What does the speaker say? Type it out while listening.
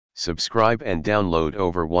Subscribe and download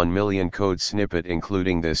over 1 million code snippet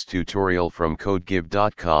including this tutorial from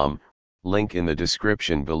codegive.com, link in the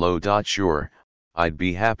description below. Sure, I'd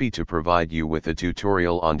be happy to provide you with a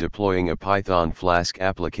tutorial on deploying a Python Flask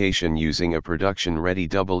application using a production-ready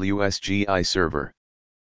WSGI server.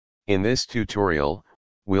 In this tutorial,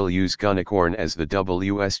 we'll use Gunicorn as the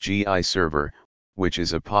WSGI server, which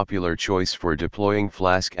is a popular choice for deploying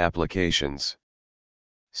Flask applications.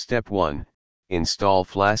 Step 1. Install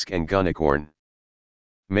Flask and Gunicorn.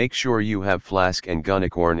 Make sure you have Flask and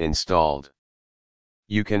Gunicorn installed.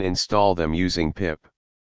 You can install them using pip.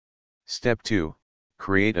 Step 2.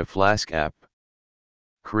 Create a Flask app.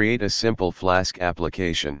 Create a simple Flask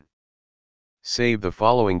application. Save the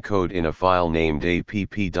following code in a file named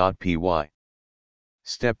app.py.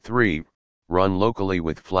 Step 3. Run locally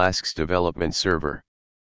with Flask's development server.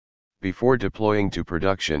 Before deploying to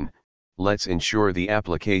production, let's ensure the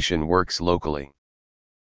application works locally.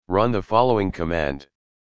 Run the following command.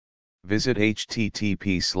 Visit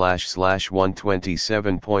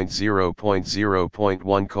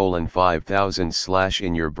http://127.0.0.1:5000/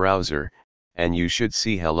 in your browser, and you should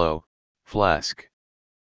see Hello, Flask.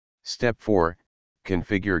 Step 4.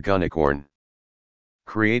 Configure Gunicorn.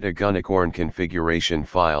 Create a Gunicorn configuration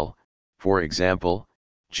file, for example,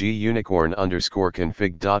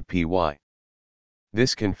 gunicorn_config.py.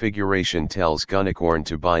 This configuration tells Gunicorn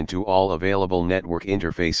to bind to all available network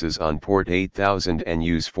interfaces on port 8000 and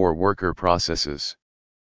use 4 worker processes.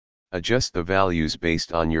 Adjust the values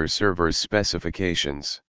based on your server's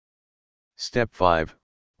specifications. Step 5.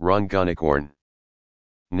 Run Gunicorn.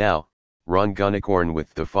 Now, run Gunicorn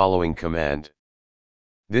with the following command.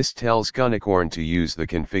 This tells Gunicorn to use the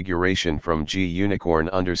configuration from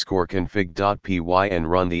gunicorn_config.py and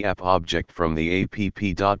run the app object from the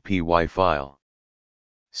app.py file.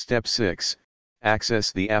 Step 6.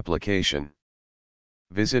 Access the application.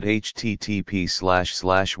 Visit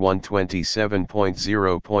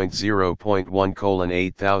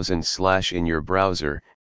http://127.0.0.1:8000/ in your browser,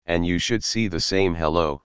 and you should see the same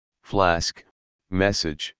Hello, Flask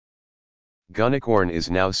message. Gunicorn is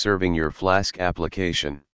now serving your Flask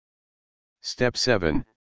application. Step 7.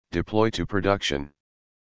 Deploy to production.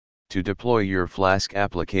 To deploy your Flask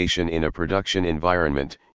application in a production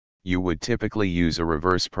environment, you would typically use a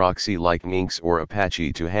reverse proxy like Nginx or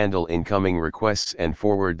Apache to handle incoming requests and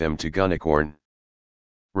forward them to Gunicorn.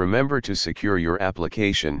 Remember to secure your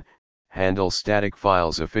application, handle static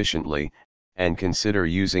files efficiently, and consider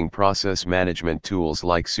using process management tools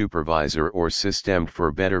like Supervisor or Systemd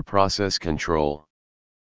for better process control.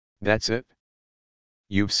 That's it.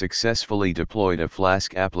 You've successfully deployed a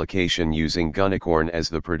Flask application using Gunicorn as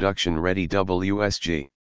the production-ready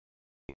WSGI.